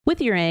With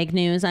your Ag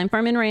News, I'm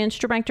Farm and Ranch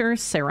Director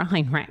Sarah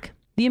Heinrich.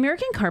 The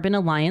American Carbon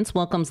Alliance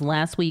welcomes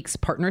last week's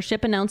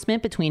partnership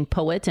announcement between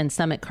POET and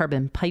Summit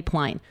Carbon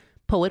Pipeline.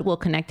 POET will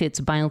connect its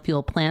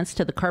biofuel plants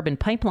to the carbon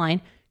pipeline,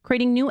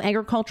 creating new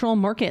agricultural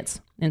markets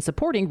and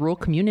supporting rural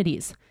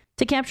communities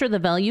to capture the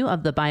value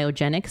of the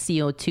biogenic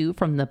CO2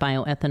 from the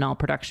bioethanol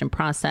production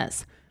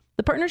process.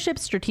 The partnership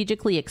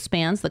strategically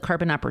expands the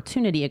carbon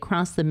opportunity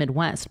across the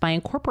Midwest by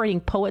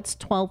incorporating POET's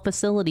 12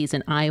 facilities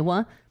in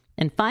Iowa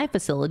and 5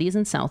 facilities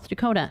in South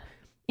Dakota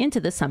into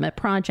the Summit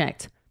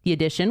project. The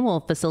addition will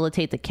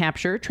facilitate the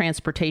capture,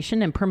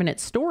 transportation, and permanent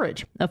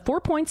storage of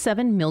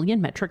 4.7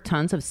 million metric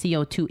tons of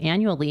CO2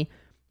 annually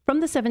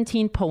from the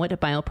 17 POET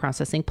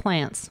bioprocessing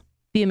plants.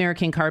 The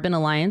American Carbon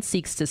Alliance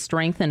seeks to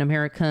strengthen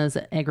America's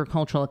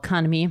agricultural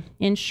economy,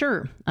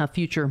 ensure a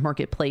future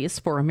marketplace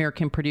for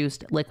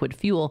American-produced liquid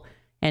fuel,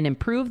 and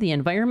improve the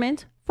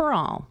environment for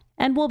all.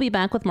 And we'll be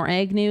back with more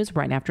Ag News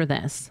right after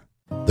this.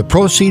 The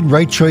Proseed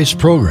Right Choice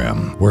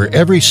program, where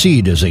every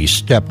seed is a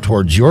step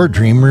towards your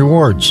dream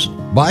rewards.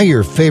 Buy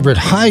your favorite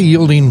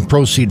high-yielding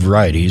Proseed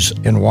varieties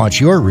and watch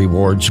your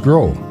rewards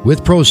grow.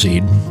 With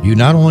Proseed, you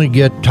not only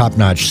get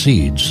top-notch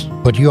seeds,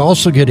 but you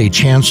also get a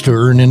chance to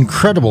earn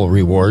incredible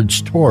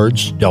rewards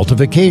towards Delta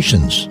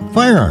Vacations,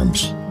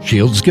 firearms,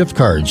 Shields gift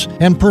cards,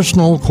 and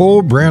personal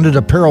co-branded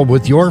apparel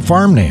with your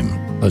farm name,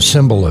 a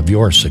symbol of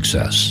your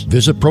success.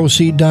 Visit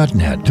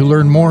Proseed.net to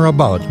learn more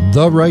about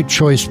the Right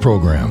Choice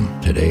program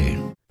today.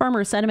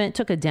 Farmer sentiment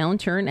took a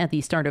downturn at the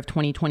start of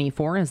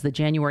 2024 as the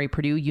January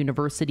Purdue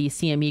University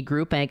CME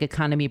Group Ag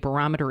Economy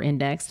Barometer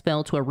Index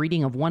fell to a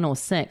reading of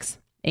 106,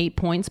 8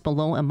 points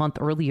below a month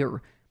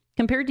earlier.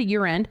 Compared to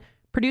year-end,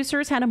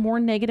 producers had a more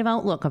negative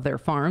outlook of their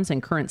farms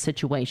and current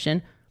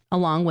situation,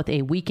 along with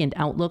a weakened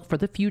outlook for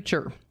the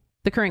future.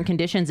 The Current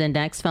Conditions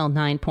Index fell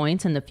 9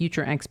 points and the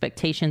Future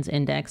Expectations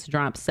Index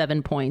dropped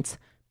 7 points,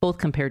 both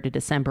compared to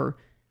December.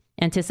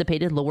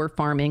 Anticipated lower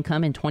farm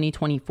income in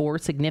 2024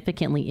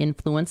 significantly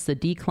influenced the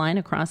decline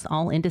across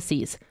all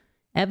indices,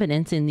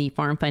 evident in the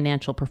Farm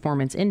Financial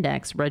Performance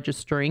Index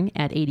registering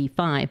at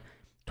 85,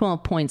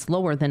 12 points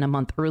lower than a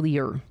month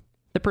earlier.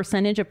 The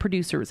percentage of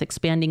producers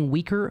expanding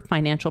weaker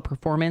financial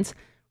performance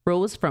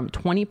rose from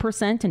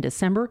 20% in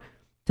December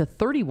to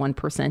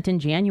 31% in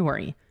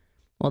January,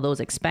 while those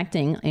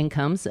expecting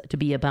incomes to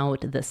be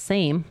about the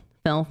same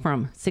fell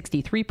from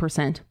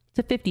 63%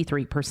 to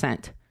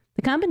 53%.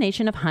 The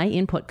combination of high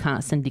input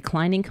costs and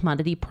declining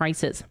commodity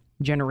prices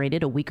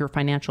generated a weaker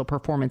financial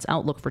performance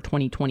outlook for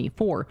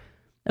 2024,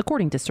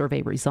 according to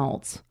survey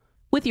results.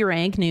 With your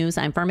Ag News,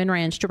 I'm Farm and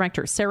Ranch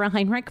Director Sarah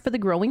Heinrich for the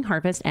Growing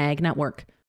Harvest Ag Network.